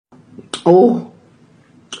Oh.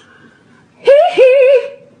 Hee hee.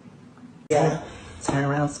 Yeah. Turn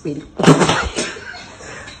around, sweetie.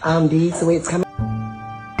 These the way it's coming.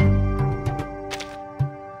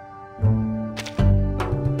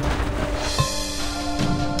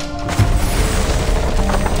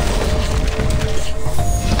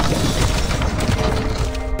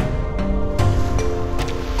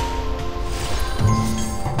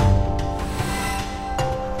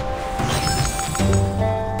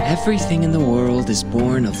 Everything in the world is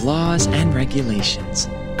born of laws and regulations.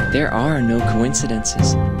 There are no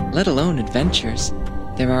coincidences, let alone adventures.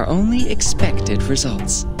 There are only expected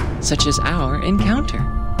results, such as our encounter.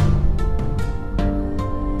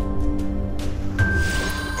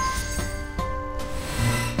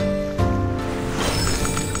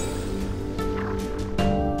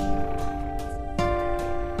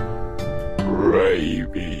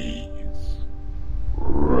 Rabies.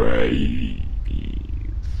 Rabies.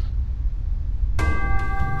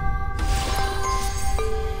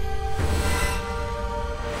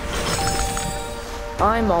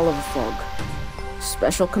 I'm Oliver Fogg,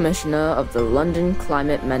 Special Commissioner of the London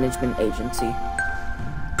Climate Management Agency.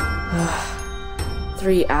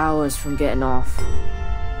 3 hours from getting off.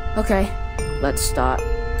 Okay, let's start.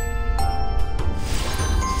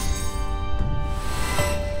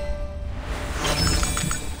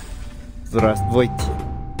 Здравствуйте.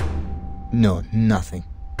 No, nothing.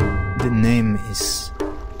 The name is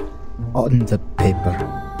on the paper.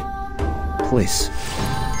 Please.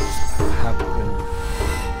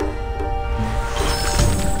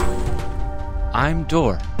 I'm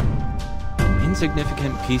Dor,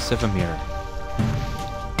 insignificant piece of a mirror.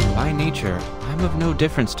 By nature, I'm of no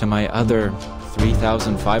difference to my other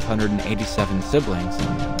 3,587 siblings,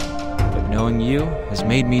 but knowing you has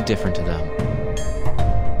made me different to them.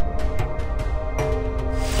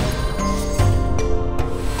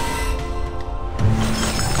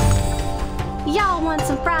 Y'all want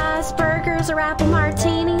some fries, burgers, or apple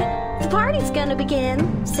martini? The party's gonna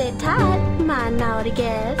begin. Sit tight, my naughty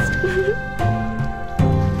guest.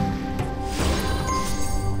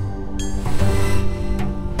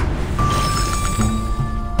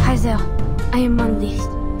 Hi there, I am on list.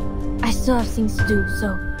 I still have things to do,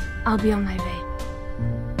 so I'll be on my way.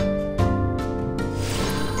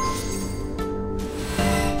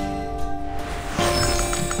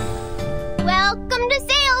 Welcome to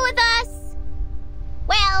sail with us!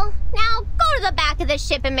 Well, now go to the back of the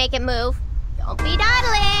ship and make it move. Don't be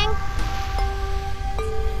dawdling.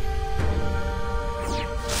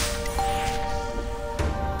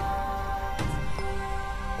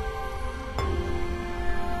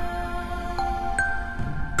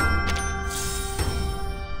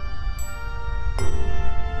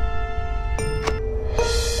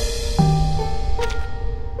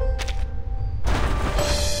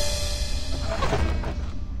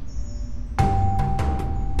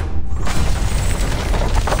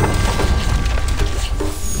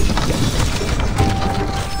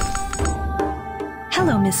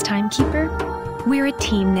 Hello, Miss Timekeeper. We're a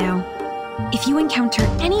team now. If you encounter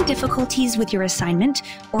any difficulties with your assignment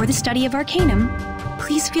or the study of Arcanum,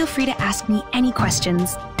 please feel free to ask me any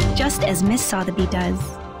questions, just as Miss Sotheby does.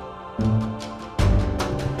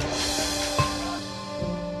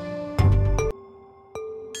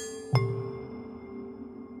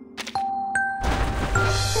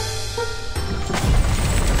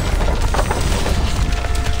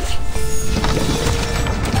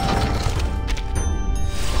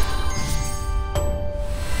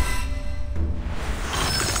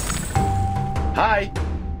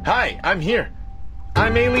 Hi, I'm here.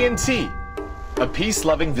 I'm Alien T, a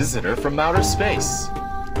peace-loving visitor from outer space.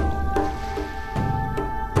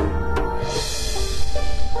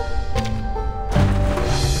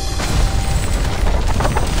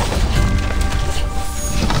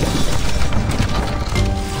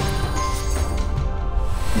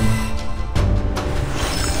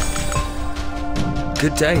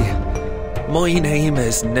 Good day. My name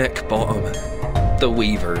is Nick Bottom, the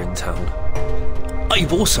weaver in town.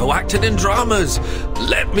 I've also acted in dramas.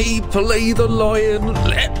 Let me play the lion,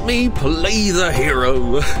 let me play the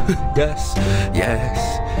hero. Yes,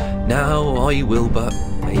 yes, now I will but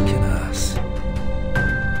make an ass.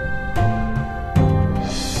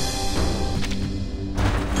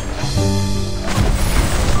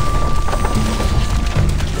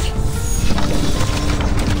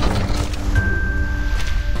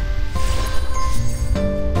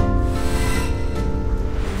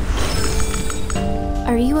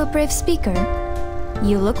 Are you a brave speaker?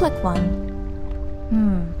 You look like one.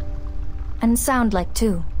 And sound like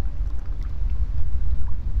two.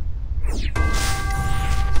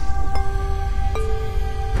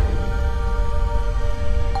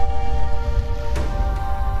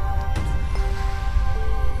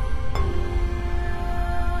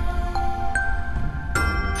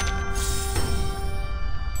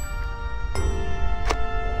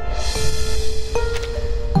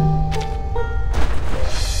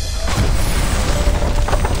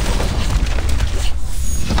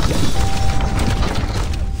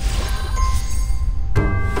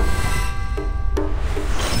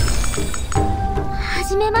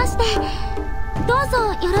 じめまして。どうぞ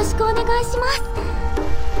よろしくお願いします。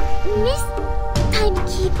Miss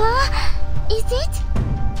Timekeeper, is it?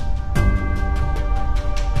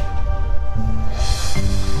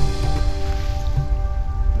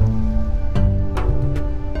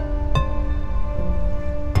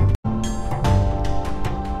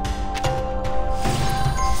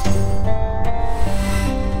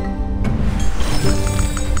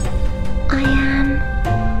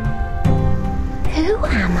 Who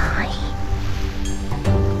am I?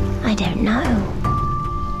 I don't know.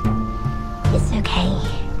 It's okay.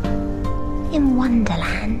 In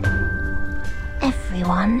Wonderland,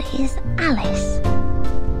 everyone is Alice.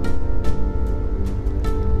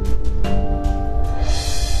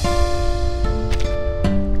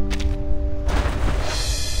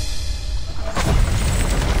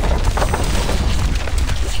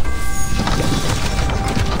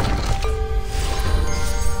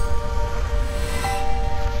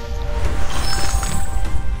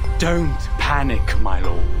 Don't panic, my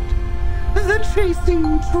lord. The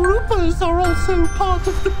chasing troopers are also part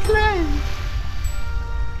of the play.